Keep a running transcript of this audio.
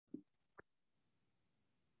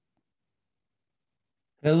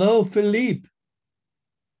Hello, Philippe.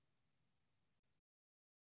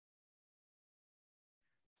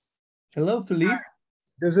 Hello, Philippe.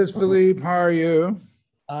 This is Philippe. How are you?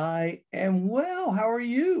 I am well. How are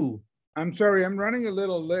you? I'm sorry, I'm running a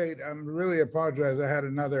little late. I'm really apologize. I had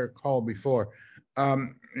another call before.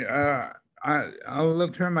 Um, uh, I'll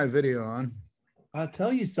turn my video on. I'll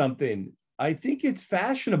tell you something. I think it's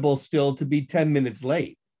fashionable still to be 10 minutes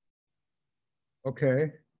late.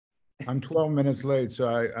 Okay, I'm 12 minutes late, so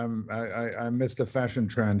I missed the fashion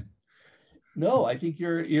trend. No, I think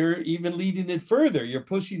you're even leading it further. You're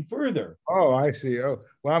pushing further. Oh, I see. Oh,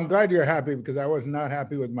 well, I'm glad you're happy because I was not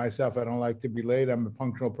happy with myself. I don't like to be late. I'm a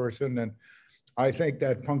punctual person, and I think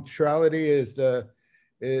that punctuality is the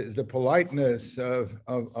politeness of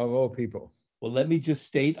all people. Well, let me just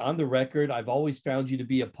state on the record, I've always found you to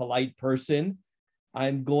be a polite person.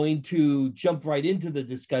 I'm going to jump right into the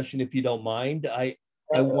discussion if you don't mind. I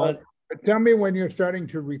want Tell me when you're starting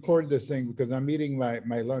to record this thing because I'm eating my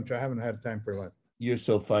lunch. I haven't had time for lunch. You're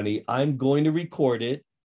so funny. I'm going to record it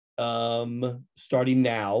starting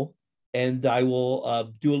now, and I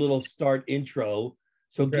will do a little start intro.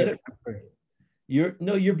 So get Okay. it. You're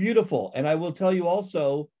no, you're beautiful, and I will tell you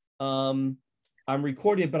also. Um, I'm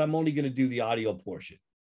recording it, but I'm only going to do the audio portion.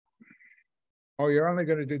 Oh, you're only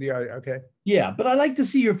going to do the audio. Okay. Yeah, but I like to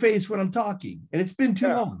see your face when I'm talking, and it's been too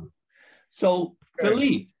Yeah. long. So, Okay.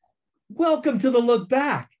 Philippe, welcome to the Look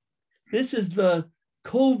Back. This is the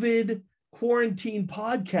COVID quarantine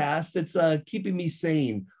podcast that's keeping me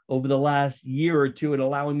sane over the last year or two and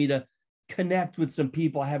allowing me to connect with some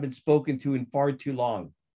people I haven't spoken to in far too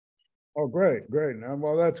long. Oh, great, great.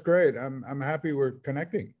 Well, that's great. I'm happy we're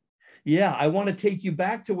connecting. Yeah, I want to take you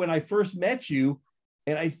back to when I first met you,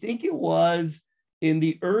 and I think it was in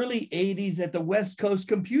the early 80s at the West Coast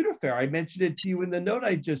Computer Fair. I mentioned it to you in the note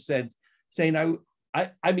I just sent, saying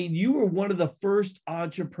I mean, you were one of the first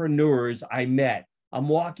entrepreneurs I met. I'm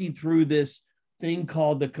walking through this thing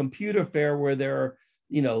called the Computer Fair where there are,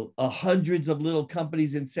 hundreds of little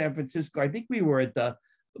companies in San Francisco. I think we were at the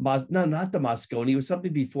no, not the Moscone. It was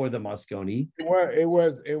something before the Moscone. It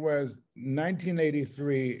was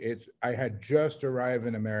 1983. I had just arrived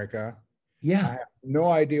in America. I Yeah, have no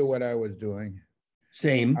idea what I was doing.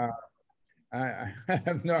 same. Uh, I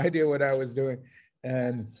have no idea what I was doing,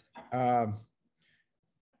 and um,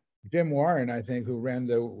 Jim Warren, I think, who ran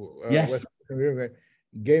the Yes. West Computer Fair,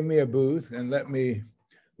 gave me a booth and let me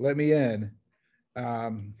in,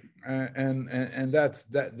 and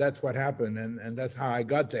that's what happened, and that's how I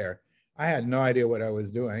got there. I had no idea what I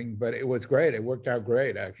was doing, but it was great. It worked out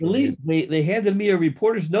great, actually. Believe they handed me a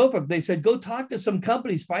reporter's notebook. They said, go talk to some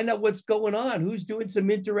companies, find out what's going on, who's doing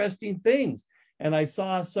some interesting things. And I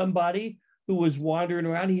saw somebody who was wandering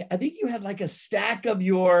around. I think you had like a stack of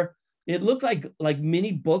it looked like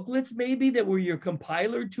mini booklets, maybe that were your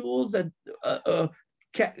compiler tools. That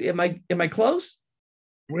am I close?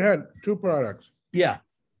 We had two products. Yeah,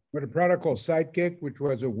 We had a product called Sidekick, which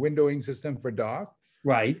was a windowing system for Doc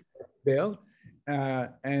right, build,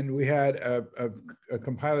 and we had a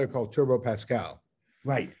compiler called Turbo Pascal.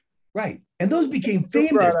 right, right. And those became Two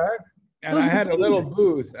famous. products, and Those I were had a little famous.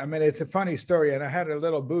 booth. I mean, it's a funny story, and I had a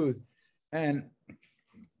little booth, and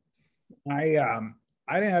I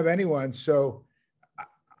didn't have anyone, so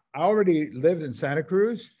I already lived in Santa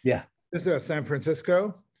Cruz. Yeah, This is San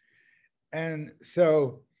Francisco, and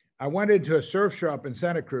so I went into a surf shop in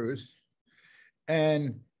Santa Cruz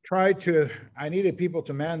and tried to. I needed people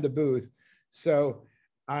to man the booth, so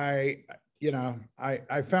I,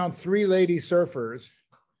 I found three lady surfers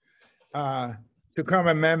uh, to come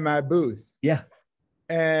and man my booth. yeah.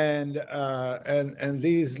 And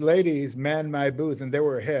these ladies manned my booth, and they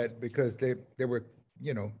were ahead because they were,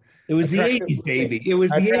 you know, It was the attractive 80s, looking, baby. It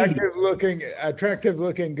was the 80s. attractive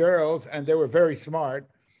looking girls, and they were very smart.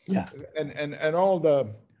 Yeah. And all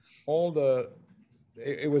the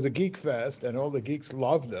it was a geek fest, and all the geeks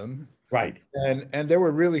loved them, Right. and they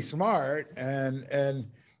were really smart, and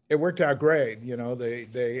it worked out great.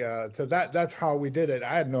 They so that's how we did it.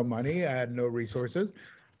 I had no money, I had no resources,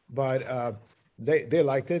 but they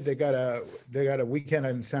liked it. They got a weekend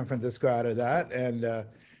in San Francisco out of that, and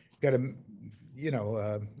got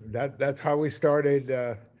a that's how we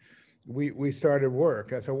started. We started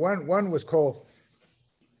work. So one was called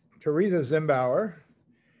Teresa Zimbauer,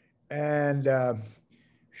 and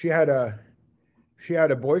she had a she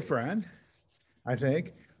had a boyfriend, I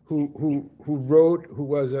think, who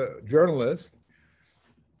was a journalist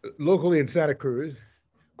locally in Santa Cruz,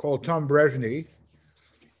 called Tom Brezhny,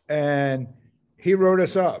 and he wrote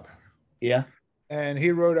us up. Yeah. And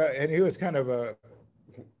he was kind of a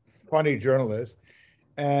funny journalist,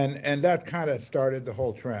 and that kind of started the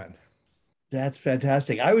whole trend. That's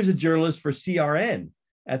fantastic. I was a journalist for CRN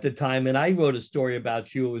at the time, and I wrote a story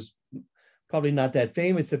about you. It was probably not that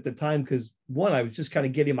famous at the time because one, I was just kind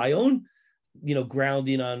of getting my own,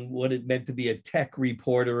 grounding on what it meant to be a tech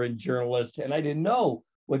reporter and journalist, and I didn't know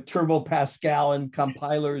what Turbo Pascal and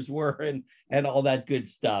compilers were and all that good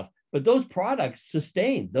stuff. But those products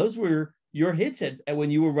sustained. Those were your hits at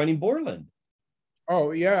when you were running Borland.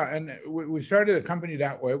 Oh yeah, and we started a company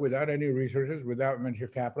that way without any resources, without venture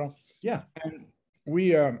capital. Yeah, and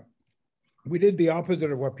we did the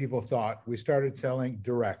opposite of what people thought. We started selling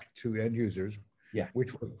direct to end users, yeah,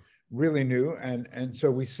 which was really new, and so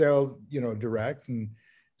we sell direct and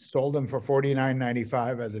sold them for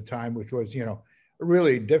 $49.95 at the time, which was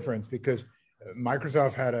really difference because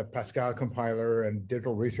Microsoft had a Pascal compiler and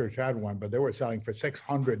Digital Research had one, but they were selling for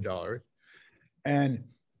 $600, and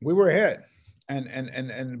we were ahead,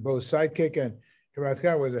 and both Sidekick and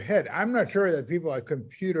Pascal was ahead. I'm not sure that people at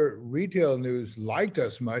Computer Retail News liked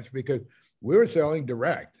us much because we were selling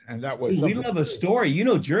direct, and that was we love a story.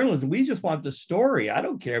 Journalism. We just want the story. I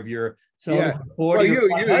don't care if you're selling 40 well,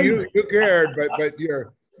 or you cared, but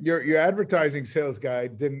your advertising sales guy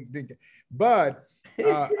didn't. But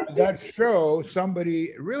that show,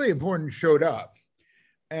 somebody really important showed up,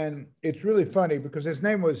 and it's really funny because his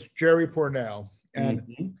name was Jerry Pournelle, and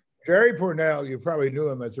Jerry Pournelle, you probably knew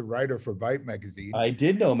him as a writer for Byte magazine. I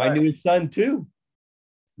did know him. I knew his son too.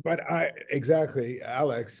 But exactly,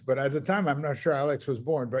 Alex. But at the time, I'm not sure Alex was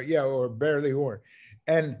born, but yeah, or barely born.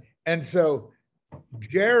 And so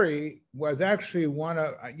Jerry was actually one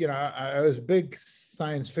of, I was a big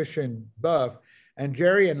science fiction buff, and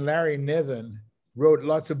Jerry and Larry Niven wrote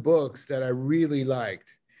lots of books that I really liked.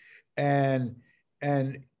 And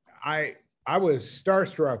I was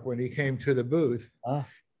starstruck when he came to the booth.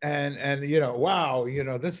 And wow,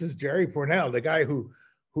 this is Jerry Pournelle, the guy who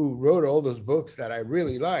wrote all those books that I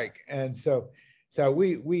really like. And so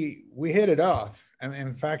we hit it off. And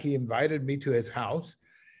in fact, he invited me to his house,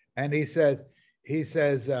 and he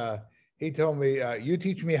told me, you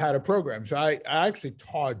teach me how to program. So I actually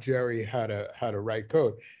taught Jerry how to write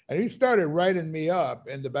code. And he started writing me up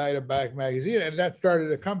in the Back magazine, and that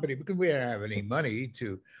started a company because we didn't have any money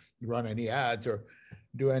to run any ads or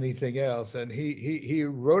do anything else. And he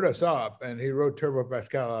wrote us up, and he wrote Turbo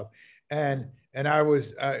Pascal up. And I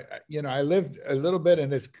was, I lived a little bit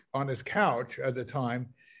on his couch at the time.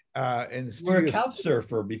 You were a couch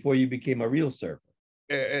surfer before you became a real surfer.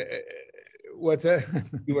 What's that?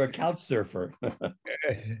 You were a couch surfer.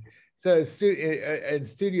 So in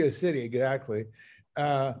Studio City, exactly.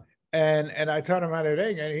 And I taught him how to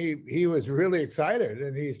thing, and he was really excited,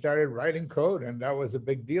 and he started writing code, and that was a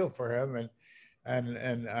big deal for him. And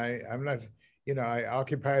I'm not, I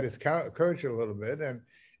occupied his couch a little bit,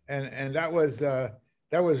 and that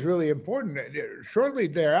was really important. Shortly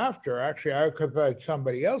thereafter, actually, I occupied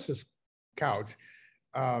somebody else's couch,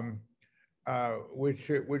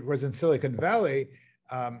 which was in Silicon Valley.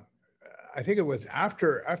 I think it was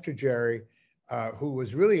after Jerry, who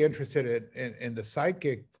was really interested in the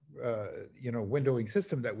Sidekick, windowing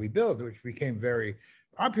system that we built, which became very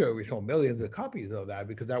popular. We sold millions of copies of that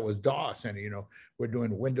because that was DOS, and we're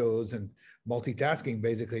doing Windows and multitasking,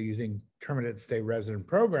 basically using terminate stay resident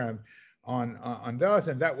program on DOS,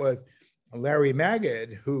 and that was Larry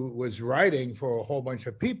Magid, who was writing for a whole bunch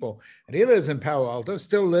of people, and he lives in Palo Alto,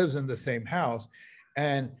 still lives in the same house,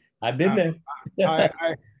 and I've been there.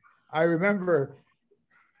 I remember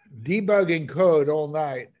debugging code all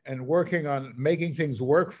night and working on making things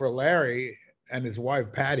work for Larry and his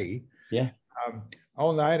wife Patty. Yeah.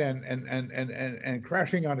 All night and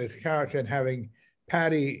crashing on his couch and having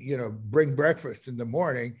Patty, bring breakfast in the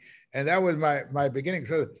morning. And that was my beginning.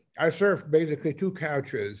 So I surfed basically two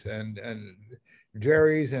couches, and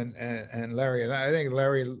Jerry's and Larry. And I think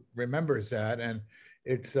Larry remembers that. And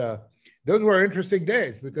it's those were interesting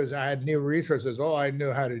days because I had new resources. All I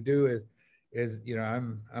knew how to do is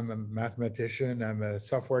I'm a mathematician, I'm a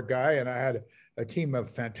software guy, and I had a team of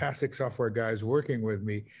fantastic software guys working with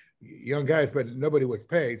me, young guys, but nobody was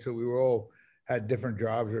paid. So we were all had different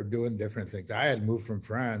jobs or doing different things. I had moved from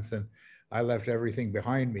France, and I left everything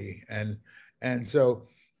behind me. And so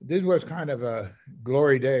this was kind of a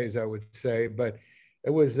glory days, I would say, but it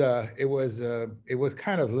was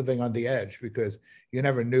kind of living on the edge because you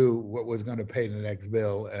never knew what was going to pay the next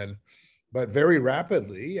bill. But very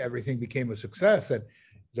rapidly, everything became a success. And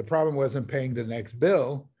the problem wasn't paying the next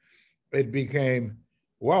bill. It became,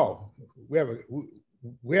 well,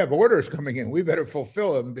 we have orders coming in. We better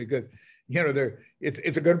fulfill them because,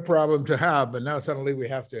 it's a good problem to have. But now suddenly we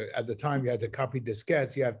have to, at the time you had to copy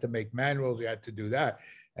diskettes, you have to make manuals, you had to do that.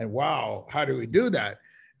 And wow, how do we do that?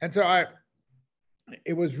 And so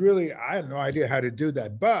it was really, I had no idea how to do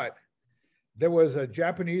that. But there was a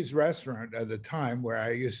Japanese restaurant at the time where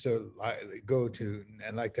I used to go to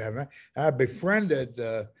and like to have. I befriended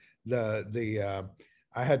the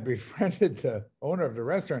I had befriended the owner of the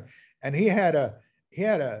restaurant, and he had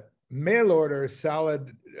a mail order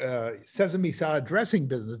salad, sesame salad dressing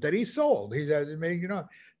business that he sold. He said,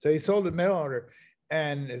 so he sold the mail order,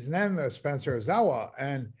 and his name was Spencer Ozawa.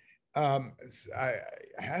 And I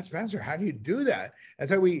asked Spencer, how do you do that? And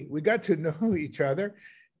so we got to know each other.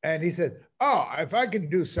 And he said, oh, if I can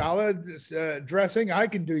do salad dressing, I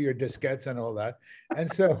can do your diskettes and all that.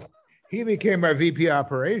 And so he became our VP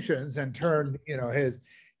operations and turned,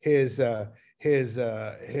 his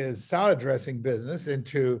salad dressing business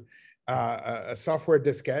into a software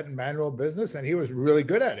diskette and manual business. And he was really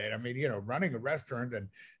good at it. I mean, running a restaurant and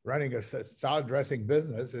running a salad dressing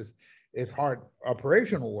business is hard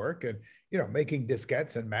operational work. And, making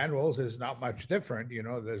diskettes and manuals is not much different.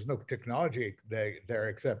 There's no technology there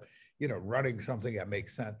except, running something that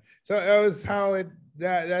makes sense. So it was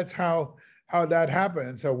that's how that happened.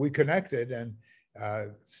 And so we connected, and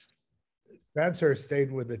Spencer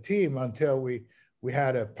stayed with the team until we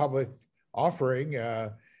had a public offering,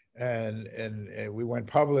 and we went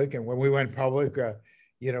public. And when we went public,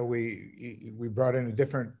 we brought in a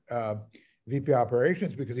different VP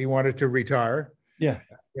operations because he wanted to retire. Yeah.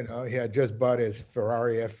 He had just bought his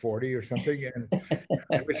Ferrari F40 or something, and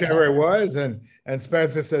whichever it was. And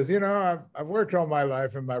Spencer says, I've worked all my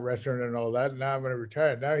life in my restaurant and all that. And now I'm going to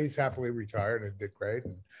retire. Now he's happily retired and did great.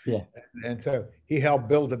 And so he helped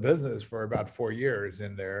build the business for about 4 years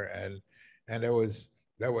in there. And that was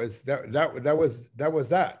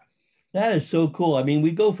that. That is so cool. I mean,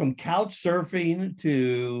 we go from couch surfing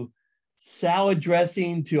to salad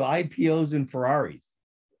dressing to IPOs and Ferraris.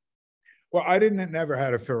 Well, I never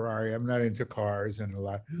had a Ferrari. I'm not into cars and a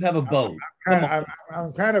lot. You have a boat.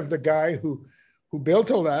 I'm kind of the guy who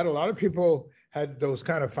built all that. A lot of people had those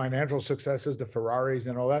kind of financial successes, the Ferraris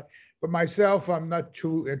and all that. But myself, I'm not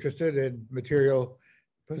too interested in material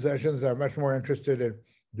possessions. I'm much more interested in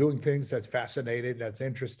doing things that's fascinating, that's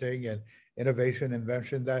interesting, and innovation,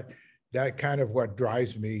 invention. That kind of what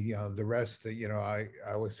drives me. The rest, I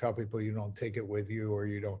always tell people, you don't take it with you, or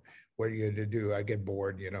you don't. What are you to do? I get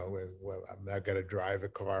bored, well, I'm not going to drive a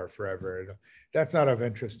car forever. That's not of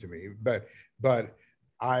interest to me. But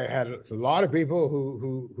I had a lot of people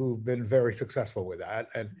who've been very successful with that.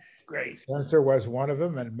 And that's great. Spencer was one of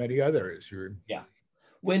them, and many others. Yeah.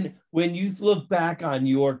 When you look back on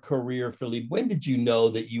your career, Philippe, when did you know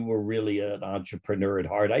that you were really an entrepreneur at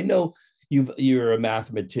heart? I know you're a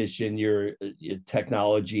mathematician, you're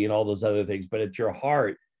technology and all those other things, but at your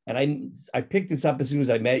heart, and I picked this up as soon as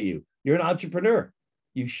I met you, you're an entrepreneur.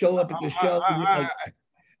 You show up at the show.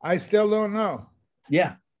 I still don't know.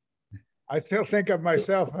 Yeah. I still think of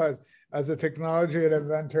myself as a technology and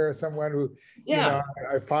inventor, someone who, I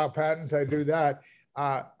file patents, I do that.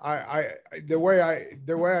 The way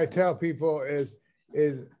I tell people is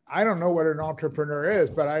I don't know what an entrepreneur is,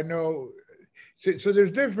 but I know. So there's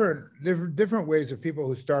different ways of people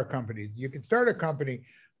who start companies. You can start a company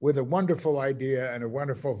with a wonderful idea and a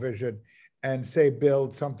wonderful vision, and say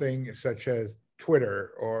build something such as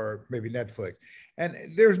Twitter or maybe Netflix. And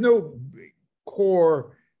there's no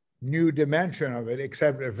core new dimension of it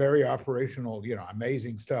except a very operational,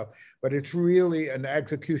 amazing stuff. But it's really an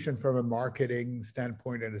execution from a marketing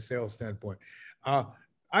standpoint and a sales standpoint. I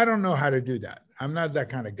don't know how to do that. I'm not that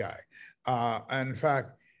kind of guy. And in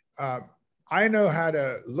fact, I know how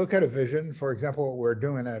to look at a vision. For example, what we're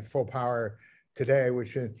doing at Full Power today,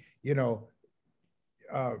 which is,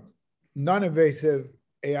 non-invasive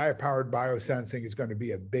AI-powered biosensing is going to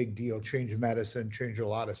be a big deal, change medicine, change a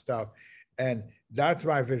lot of stuff. And that's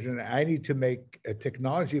my vision. I need to make a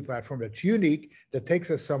technology platform that's unique, that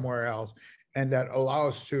takes us somewhere else, and that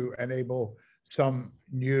allows to enable some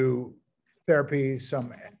new therapies,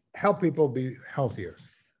 help people be healthier,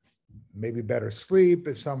 maybe better sleep.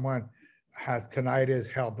 If someone has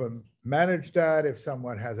tinnitus, help them manage that. If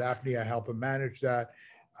someone has apnea, help them manage that,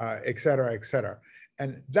 et cetera, et cetera.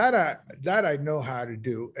 And that I know how to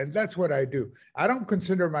do, and that's what I do. I don't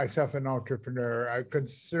consider myself an entrepreneur. I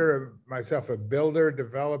consider myself a builder,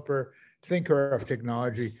 developer, thinker of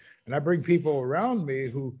technology, and I bring people around me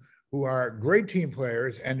who are great team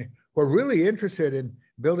players and who are really interested in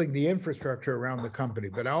building the infrastructure around the company.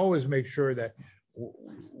 But I always make sure that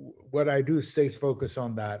what I do stays focused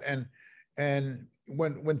on that. And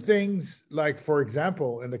when things like, for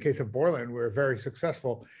example, in the case of Borland, we're very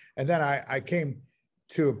successful, and then I came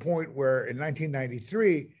to a point where in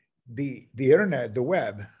 1993, the internet, the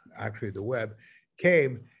web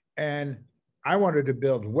came, and I wanted to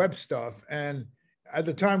build web stuff. And at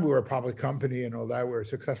the time we were a public company and all that. We were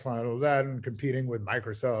successful and all that, and competing with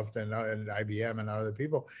Microsoft and IBM and other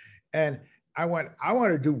people. And I want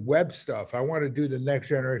to do web stuff. I want to do the next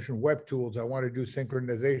generation web tools. I want to do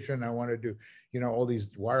synchronization. I want to do, all these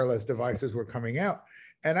wireless devices were coming out.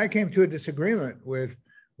 And I came to a disagreement with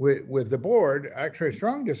the board, actually a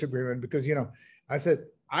strong disagreement, because, I said,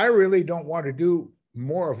 I really don't want to do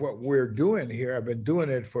more of what we're doing here. I've been doing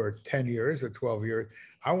it for 10 years or 12 years.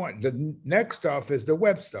 I want the next stuff is the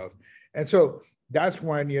web stuff. And so that's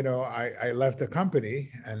when, I left the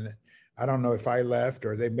company, and I don't know if I left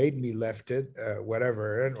or they made me left it,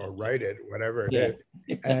 whatever, or write it, whatever it is.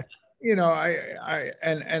 And,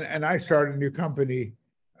 I started a new company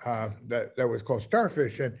that was called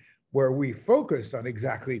Starfish, and where we focused on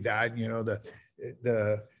exactly that,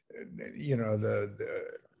 the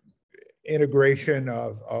integration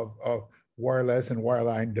of wireless and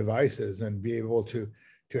wireline devices, and be able to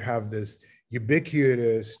have this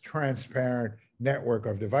ubiquitous, transparent network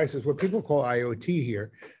of devices, what people call IoT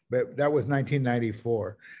here, but that was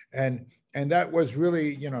 1994. And that was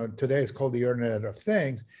really, today it's called the Internet of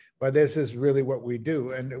Things, but this is really what we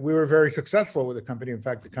do. And we were very successful with the company. In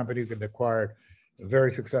fact, the company got acquired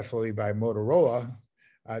very successfully by Motorola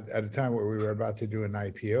at a time where we were about to do an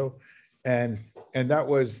IPO. And that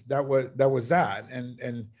was that.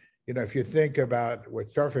 And if you think about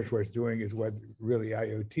what Starfish was doing is what really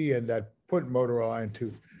IoT, and that put Motorola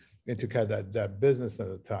into kind of that business at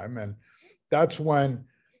the time. And that's when,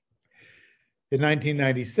 in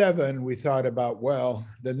 1997, we thought about, well,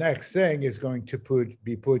 the next thing is going to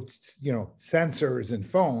be put sensors in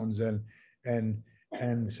phones, and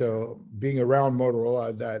so being around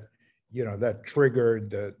Motorola, that triggered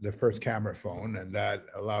the first camera phone, and that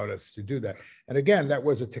allowed us to do that. And again, that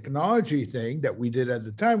was a technology thing that we did at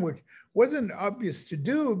the time, which wasn't obvious to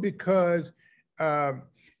do because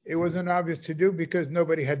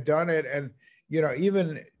nobody had done it. And,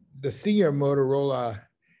 even the senior Motorola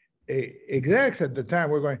execs at the time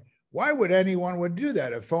were going, why would anyone would do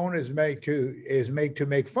that? A phone is made to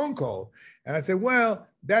make phone calls. And I said, well,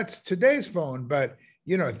 that's today's phone, but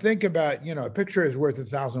think about, a picture is worth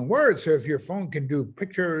 1,000 words. So if your phone can do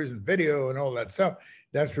pictures and video and all that stuff,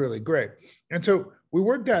 that's really great. And so we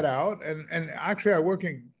worked that out. And actually I work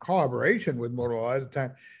in collaboration with Motorola at the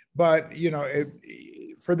time, but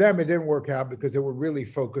for them, it didn't work out because they were really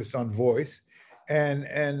focused on voice.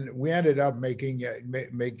 And we ended up making a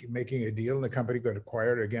deal, and the company got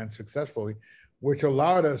acquired again successfully, which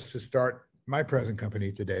allowed us to start my present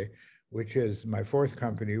company today, which is my fourth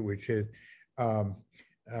company, which is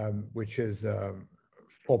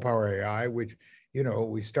Full Power AI, which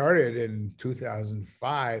we started in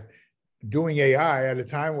 2005 doing AI at a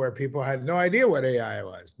time where people had no idea what AI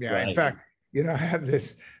was. Yeah, right. In fact, I have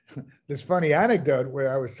this funny anecdote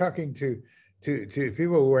where I was talking to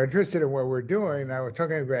people who were interested in what we're doing. And I was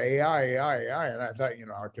talking about AI, and I thought,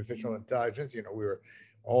 artificial intelligence, we were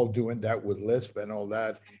all doing that with Lisp and all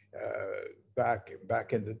that back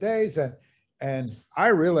in the days. And I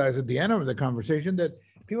realized at the end of the conversation that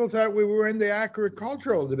people thought we were in the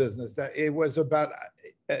agricultural business, that it was about,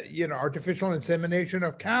 artificial insemination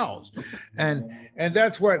of cows. And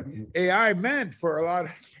that's what AI meant for a lot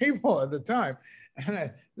of people at the time. And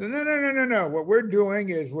I said, no. What we're doing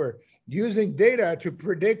is we're using data to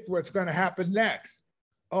predict what's going to happen next.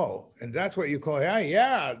 Oh, and that's what you call AI?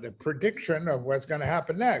 Yeah, the prediction of what's going to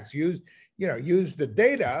happen next. Use the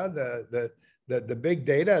data, the big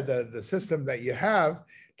data, the system that you have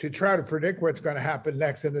to try to predict what's going to happen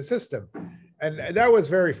next in the system. And that was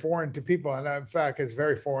very foreign to people. And in fact, it's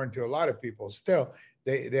very foreign to a lot of people still.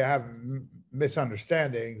 They have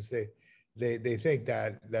misunderstandings. They think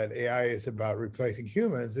that AI is about replacing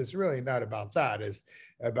humans. It's really not about that. It's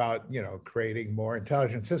about, creating more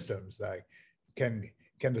intelligent systems. Like, can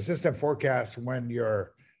the system forecast when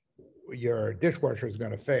your dishwasher is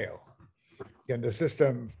going to fail? Can the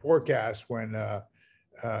system forecast when,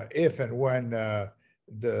 if and when a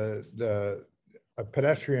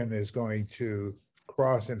pedestrian is going to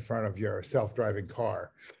cross in front of your self-driving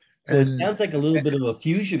car? So it sounds like a little bit of a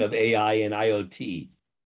fusion of AI and IoT.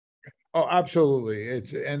 Oh, absolutely.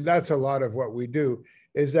 And that's a lot of what we do,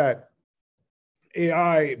 is that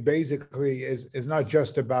AI basically is not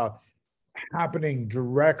just about happening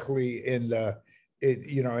directly in the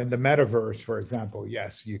metaverse, for example.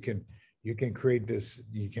 Yes, you can create this.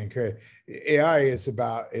 AI is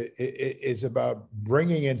about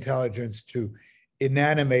bringing intelligence to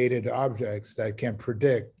inanimated objects that can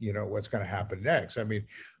predict, what's going to happen next. I mean,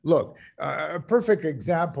 look, a perfect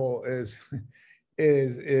example is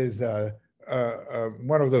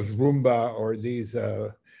one of those Roomba or these,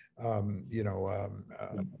 the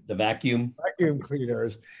vacuum vacuum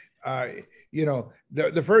cleaners. You know,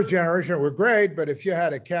 the first generation were great, but if you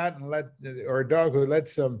had a cat and or a dog who let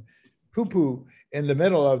some poo poo in the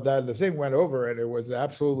middle of that, the thing went over and it was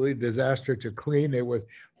absolutely disaster to clean. It was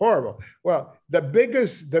horrible. Well, the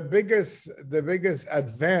biggest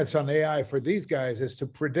advance on AI for these guys is to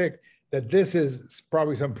predict that this is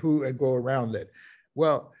probably some poo and go around it.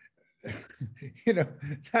 Well, you know,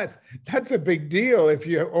 that's a big deal if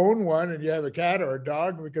you own one and you have a cat or a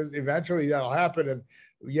dog, because eventually that'll happen. And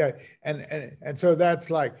yeah, and so that's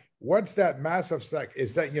like, what's that massive stack?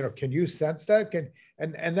 Is that, you know, can you sense that?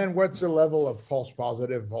 And then what's the level of false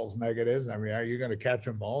positive, false negatives? I mean, are you going to catch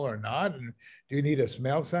them all or not? And do you need a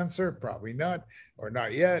smell sensor? Probably not, or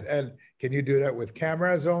not yet. And can you do that with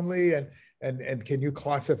cameras only? And can you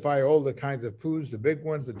classify all the kinds of poos, the big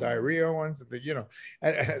ones, the diarrhea ones, you know,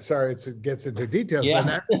 and sorry, it gets into details,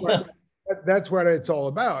 Yeah. but that's what it's all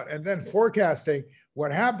about. And then forecasting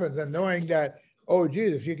what happens and knowing that, oh,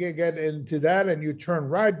 geez, if you can get into that and you turn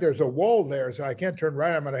right, there's a wall there. So I can't turn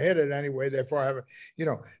right. I'm going to hit it anyway. Therefore, I have a, you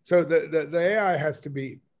know, so the AI has to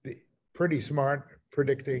be pretty smart,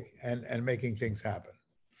 predicting and making things happen.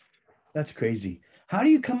 That's crazy. How do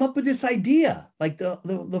you come up with this idea? Like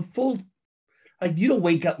the full, like you don't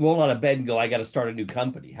wake up, roll out of bed and go, I got to start a new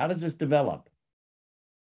company. How does this develop?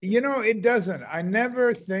 You know, it doesn't. I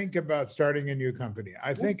never think about starting a new company.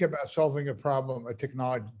 I think about solving a problem,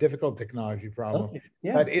 difficult technology problem Okay.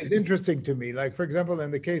 Yeah. that is interesting to me. Like, for example, in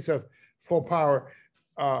the case of full power,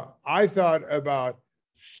 I thought about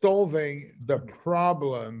solving the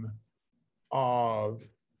problem of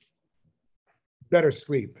better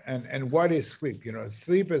sleep. And what is sleep? You know,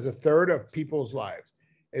 sleep is a third of people's lives.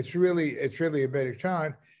 It's really a big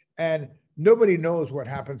challenge. And nobody knows what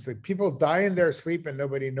happens. People die in their sleep and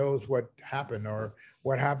nobody knows what happened or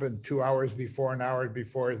what happened 2 hours before, an hour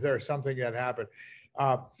before. Is there something that happened?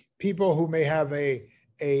 People who may have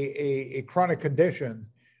a chronic condition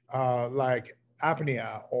like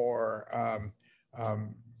apnea or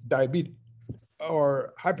diabetes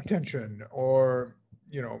or hypertension or,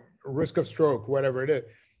 you know, risk of stroke, whatever it is.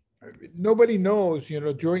 Nobody knows, you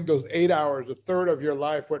know, during those 8 hours, a third of your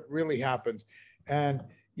life, what really happens. And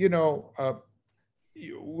you know,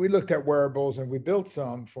 we looked at wearables and we built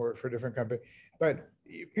some for different companies, but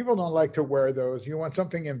people don't like to wear those. You want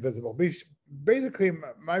something invisible. Basically,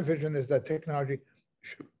 my vision is that technology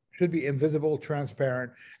should be invisible,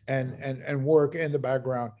 transparent, and work in the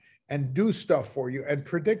background and do stuff for you and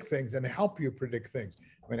predict things and help you predict things.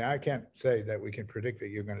 I mean, I can't say that we can predict that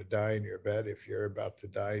you're going to die in your bed if you're about to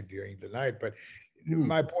die during the night, but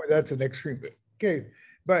my point, that's an extreme case.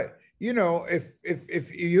 But you know,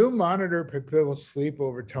 if you monitor people's sleep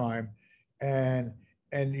over time, and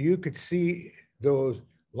you could see those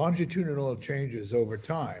longitudinal changes over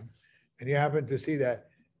time, and you happen to see that,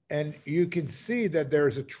 and you can see that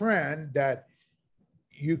there's a trend that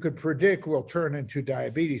you could predict will turn into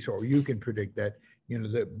diabetes, or you can predict that, you know,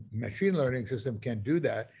 the machine learning system can do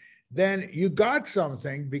that, then you got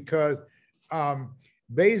something, because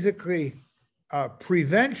basically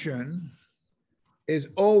prevention is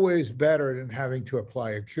always better than having to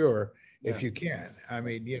apply a cure if you can. I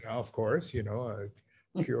mean, you know, of course, you know,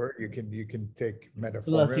 a cure, you can take metformin.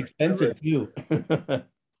 Well, that's expensive too.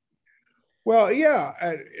 Well,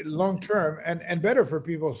 yeah, long term and better for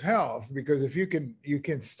people's health, because if you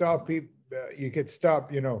can stop people, you can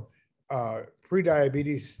stop, you know,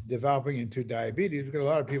 pre-diabetes developing into diabetes, because a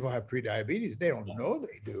lot of people have pre-diabetes. They don't know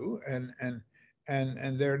they do, and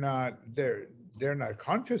they're not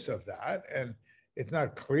conscious of that, and it's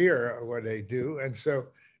not clear what they do. And so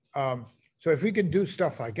if we can do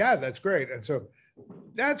stuff like that, that's great. And so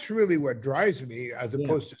that's really what drives me, as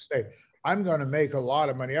opposed to say, I'm going to make a lot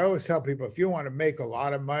of money. I always tell people, if you want to make a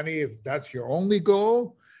lot of money, if that's your only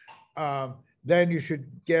goal, then you should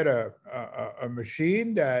get a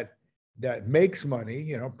machine that makes money,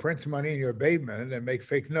 you know, prints money in your basement and make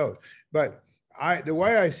fake notes. But the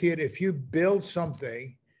way I see it, if you build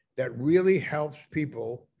something that really helps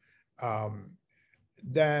people,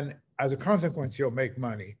 then as a consequence, you'll make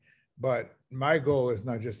money. But my goal is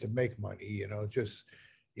not just to make money, you know, just,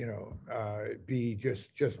 you know,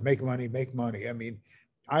 just make money. I mean,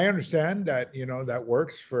 I understand that, you know, that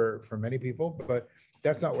works for many people, but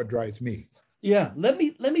that's not what drives me. Yeah, let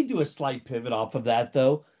me do a slight pivot off of that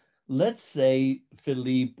though. Let's say,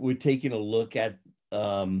 Philippe, we're taking a look at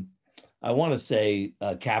I want to say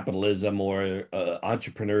capitalism or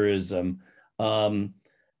entrepreneurism.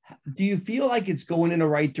 Do you feel like it's going in the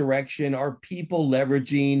right direction? Are people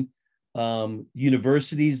leveraging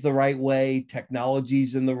universities the right way,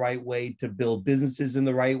 technologies in the right way to build businesses in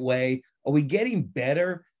the right way? Are we getting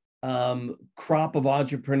better crop of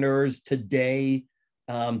entrepreneurs today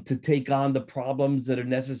to take on the problems that are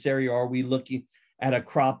necessary? Or are we looking at a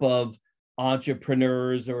crop of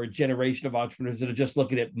entrepreneurs or a generation of entrepreneurs that are just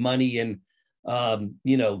looking at money and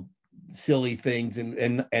silly things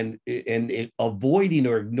and avoiding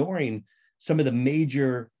or ignoring some of the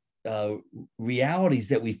major realities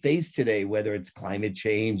that we face today, whether it's climate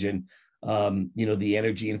change and the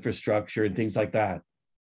energy infrastructure and things like that?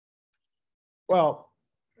 Well,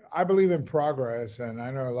 I believe in progress, and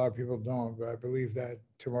I know a lot of people don't, but I believe that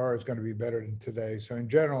tomorrow is going to be better than today. So in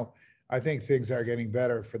general, I think things are getting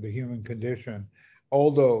better for the human condition,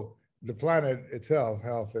 although the planet itself,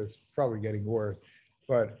 health, is probably getting worse.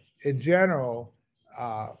 But in general,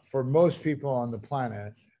 for most people on the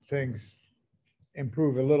planet, things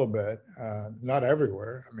improve a little bit, not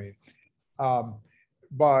everywhere. I mean,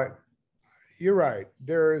 but you're right.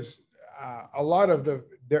 There's a lot of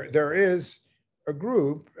there is a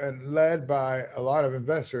group and led by a lot of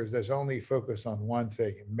investors that's only focused on one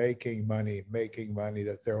thing: making money.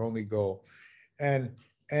 That's their only goal. And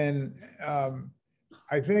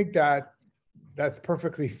I think that that's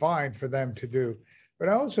perfectly fine for them to do. But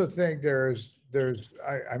I also think I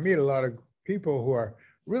meet a lot of people who are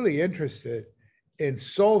really interested in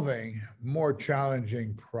solving more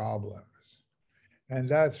challenging problems. And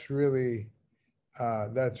that's really,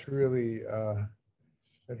 what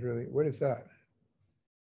is that?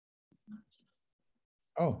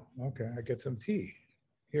 Oh, okay. I get some tea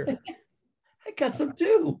here. I got some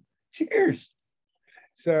too. Cheers.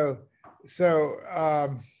 So I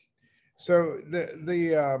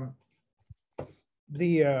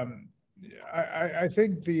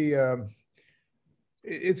think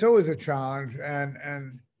it's always a challenge,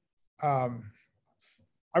 and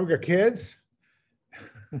I've got kids.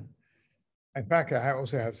 In fact, I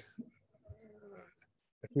also have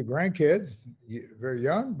 2 grandkids, very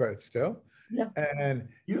young, but still. Yeah. And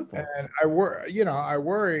beautiful. And I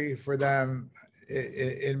worry for them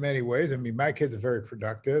in many ways. I mean, my kids are very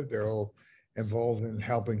productive. They're all involved in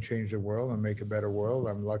helping change the world and make a better world.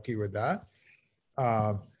 I'm lucky with that.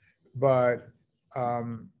 But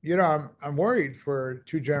I'm worried for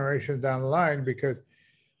 2 generations down the line because,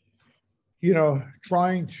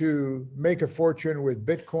 trying to make a fortune with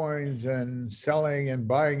Bitcoins and selling and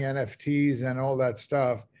buying NFTs and all that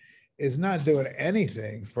stuff is not doing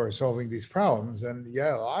anything for solving these problems. And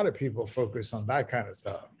yeah, a lot of people focus on that kind of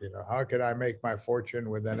stuff. How can I make my fortune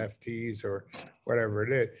with NFTs or whatever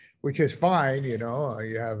it is, which is fine. You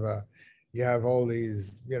have all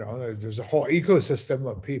these, there's a whole ecosystem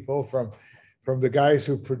of people from the guys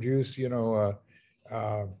who produce,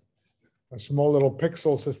 a small little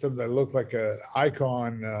pixel system that looked like an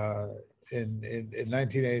icon in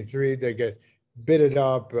 1983. They get bidded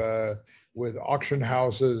up with auction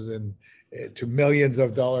houses and to millions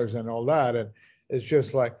of dollars and all that. And it's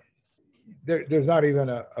just like, there's not even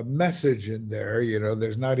a message in there.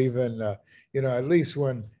 There's not even, at least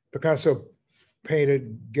when Picasso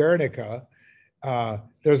painted Guernica,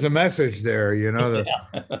 there's a message there,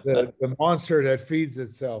 the monster that feeds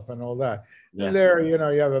itself and all that. Yeah. And there, you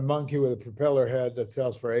have a monkey with a propeller head that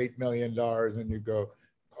sells for $8 million, and you go,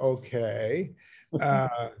 okay.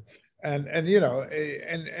 But it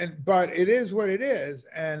is what it is.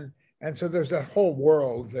 And so there's a whole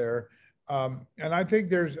world there. And I think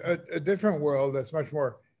there's a different world that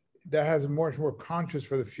has much more conscious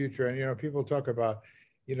for the future. And, people talk about,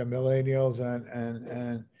 millennials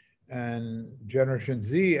and Generation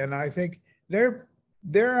Z. And I think they're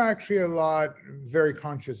actually very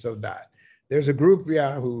conscious of that. There's a group,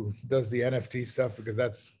 who does the NFT stuff because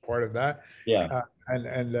that's part of that. Yeah.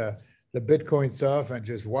 And the Bitcoin stuff and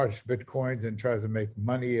just watch Bitcoins and tries to make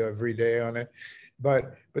money every day on it.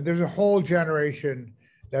 But there's a whole generation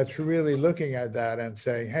that's really looking at that and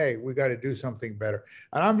saying, hey, we got to do something better.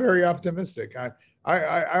 And I'm very optimistic.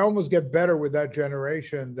 I almost get better with that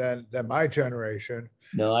generation than my generation.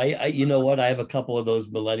 No, I you know what? I have a couple of those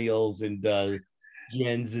millennials and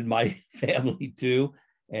gens in my family too.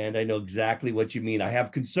 And I know exactly what you mean. I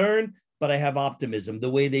have concern, but I have optimism. The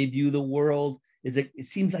way they view the world it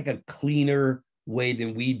seems like a cleaner way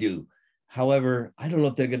than we do. However, I don't know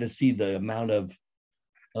if they're going to see the amount of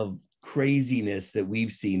craziness that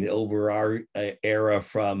we've seen over our era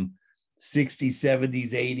from 60s,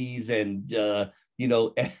 70s, 80s, and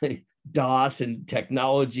DOS and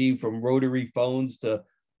technology, from rotary phones to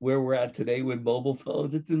where we're at today with mobile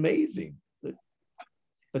phones. It's amazing. But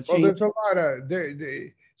there's a lot of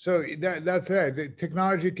so that's it. The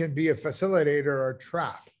technology can be a facilitator or a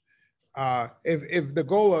trap. If the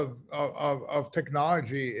goal of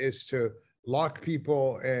technology is to lock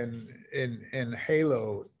people in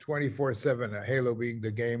Halo 24/7. Halo being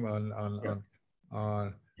the game on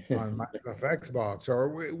on Microsoft Xbox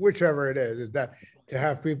or whichever it is that to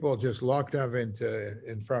have people just locked up into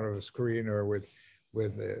in front of a screen or with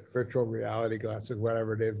virtual reality glasses,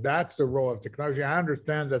 whatever it is. That's the role of technology. I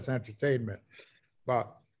understand that's entertainment,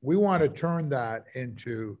 but we want to turn that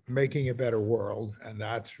into making a better world, and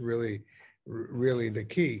that's really the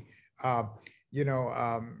key. Um, you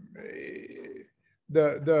know,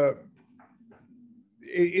 the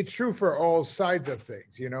it's true for all sides of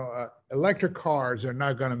things. You know, electric cars are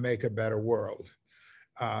not going to make a better world.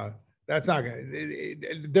 Uh, that's not going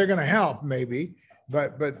to. They're going to help maybe,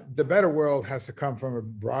 but the better world has to come from a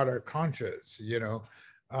broader conscience. You know,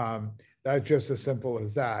 that's just as simple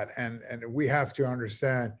as that. And we have to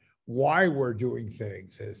understand why we're doing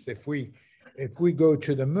things. Is if we go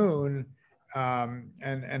to the moon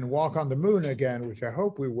and walk on the moon again, which I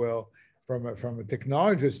hope we will, from a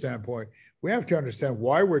technology standpoint, we have to understand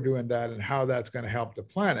why we're doing that and how that's going to help the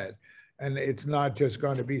planet. And it's not just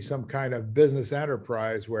going to be some kind of business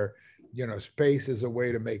enterprise where, you know, space is a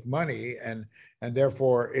way to make money and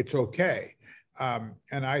therefore it's okay.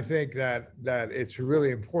 And I think that it's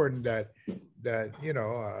really important that you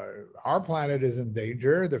know our planet is in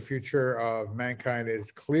danger. The future of mankind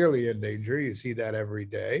is clearly in danger. You see that every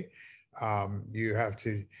day. You have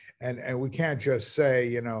to, and we can't just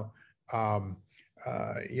say, um,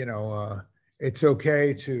 you know, it's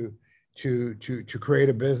okay to create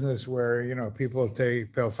a business where, you know, people pay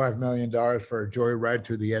 $5 million for a joyride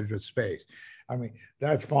to the edge of space. I mean,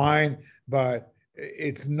 that's fine, but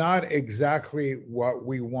it's not exactly what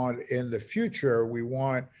we want in the future. We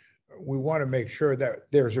want to make sure that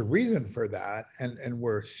there's a reason for that, and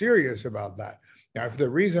we're serious about that. Now, if the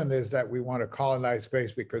reason is that we want to colonize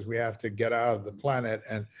space because we have to get out of the planet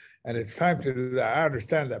and it's time to do that, I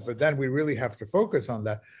understand that, but then we really have to focus on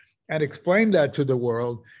that and explain that to the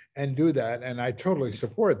world and do that. And I totally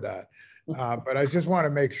support that. But I just want to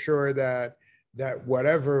make sure that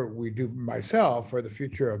whatever we do, myself for the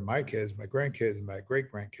future of my kids, my grandkids, my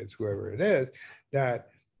great grandkids, whoever it is, that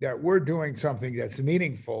we're doing something that's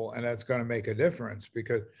meaningful and that's going to make a difference.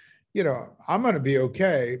 Because, you know, I'm going to be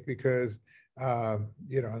okay because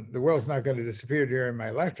you know, the world's not going to disappear during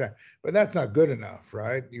my lifetime, but that's not good enough,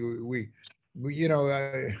 right? We you know,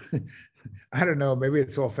 I don't know, maybe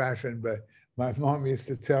it's old fashioned, but my mom used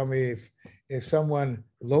to tell me if someone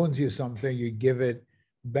loans you something, you give it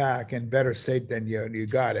back and better safe than you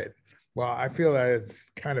got it. Well, I feel that it's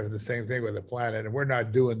kind of the same thing with the planet, and we're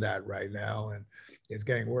not doing that right now, and it's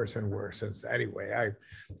getting worse and worse. And anyway,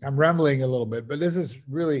 I'm rambling a little bit, but this is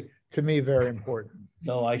really, to me, very important.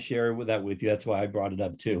 No, I share that with you. That's why I brought it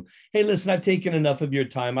up too. Hey, listen, I've taken enough of your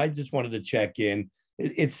time. I just wanted to check in.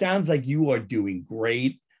 It sounds like you are doing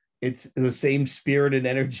great. It's the same spirit and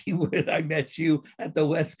energy when I met you at the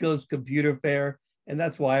West Coast Computer Fair, and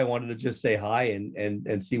that's why I wanted to just say hi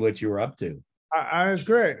and see what you were up to. I was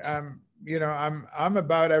great. You know, I'm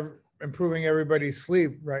about improving everybody's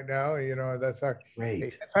sleep right now. You know, that's our, Great.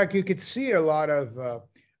 in fact, you could see a lot of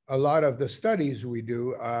the studies we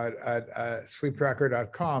do at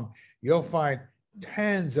sleeptracker.com. You'll find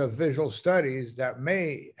tons of visual studies that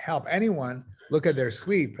may help anyone look at their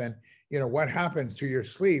sleep and, you know, what happens to your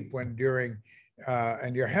sleep when during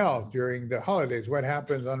and your health during the holidays, what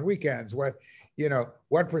happens on weekends, what, you know,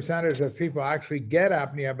 what percentage of people actually get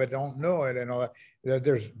apnea but don't know it, and all that.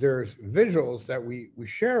 There's visuals that we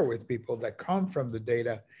share with people that come from the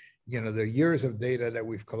data, you know, the years of data that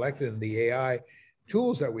we've collected and the AI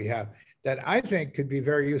tools that we have that I think could be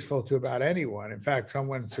very useful to about anyone. In fact,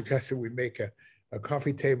 someone suggested we make a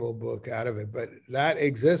coffee table book out of it, but that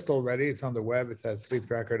exists already. It's on the web. It's at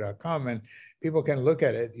sleeptracker.com, and people can look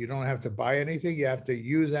at it. You don't have to buy anything. You have to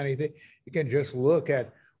use anything. You can just look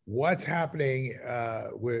at what's happening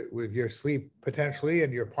with your sleep potentially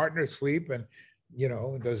and your partner's sleep. And, you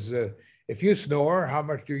know, if you snore, how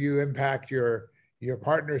much do you impact your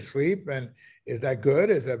partner's sleep? And is that good?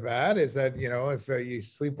 Is that bad? Is that, you know, if you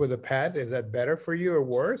sleep with a pet, is that better for you or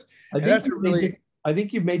worse? I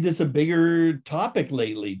think you've made this a bigger topic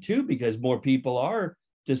lately too, because more people are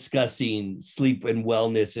discussing sleep and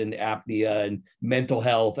wellness and apnea and mental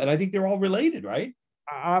health. And I think they're all related, right?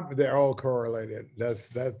 They're all correlated.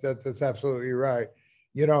 That's absolutely right.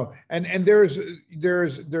 You know, and there's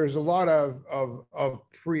a lot of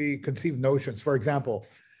preconceived notions. For example,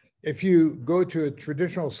 if you go to a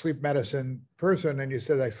traditional sleep medicine person and you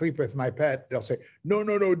say, I sleep with my pet, they'll say, no,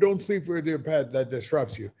 don't sleep with your pet. That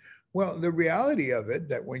disrupts you. Well, the reality of it,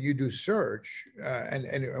 that when you do search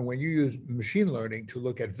and when you use machine learning to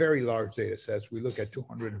look at very large data sets, we look at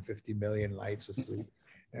 250 million nights of sleep,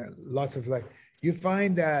 lots of like, you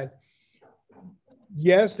find that,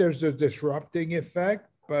 yes, there's a disrupting effect,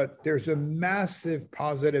 but there's a massive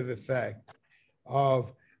positive effect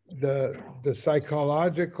of the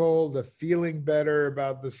psychological, the feeling better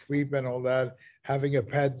about the sleep and all that, having a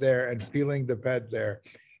pet there and feeling the pet there.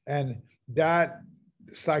 And that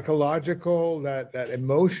psychological, that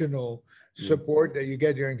emotional support that you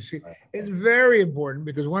get during sleep is very important,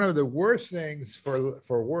 because one of the worst things for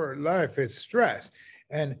work life is stress.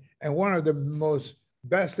 And one of the most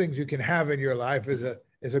best things you can have in your life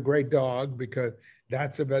is a great dog, because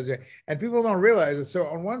that's the best thing. And people don't realize it. So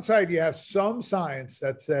on one side, you have some science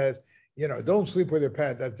that says, don't sleep with your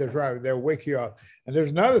pet, that they're driving, they'll wake you up. And there's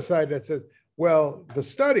another side that says, well, the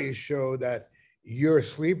studies show that your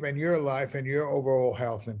sleep and your life and your overall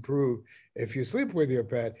health improve if you sleep with your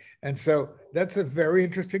pet. And so that's a very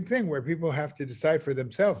interesting thing where people have to decide for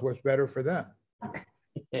themselves what's better for them.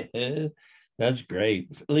 That's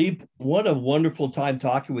great. Philippe, what a wonderful time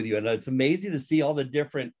talking with you. And it's amazing to see all the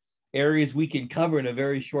different areas we can cover in a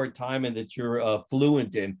very short time and that you're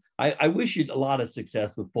fluent in. I wish you a lot of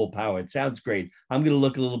success with Full Power. It sounds great. I'm going to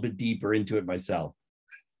look a little bit deeper into it myself.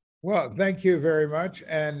 Well, thank you very much.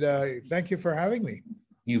 And thank you for having me.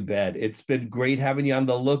 You bet. It's been great having you on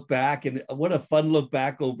the look back. And what a fun look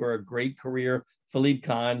back over a great career. Philippe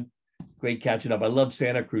Kahn, great catching up. I love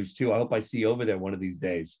Santa Cruz too. I hope I see you over there one of these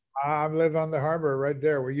days. I live on the harbor right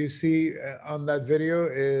there. Where you see on that video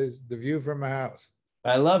is the view from my house.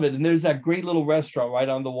 I love it. And there's that great little restaurant right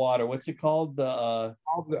on the water. What's it called?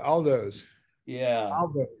 Aldo's. Yeah.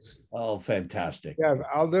 Aldo's. Oh, fantastic. You have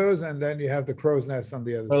Aldo's, and then you have the Crow's Nest on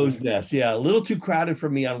the other Crow's side. Nest, yeah. A little too crowded for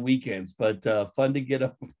me on weekends, but fun to get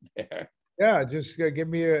over there. Yeah, just give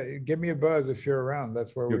me a buzz if you're around.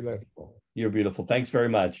 That's where we live. You're beautiful. Thanks very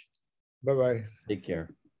much. Bye-bye. Take care.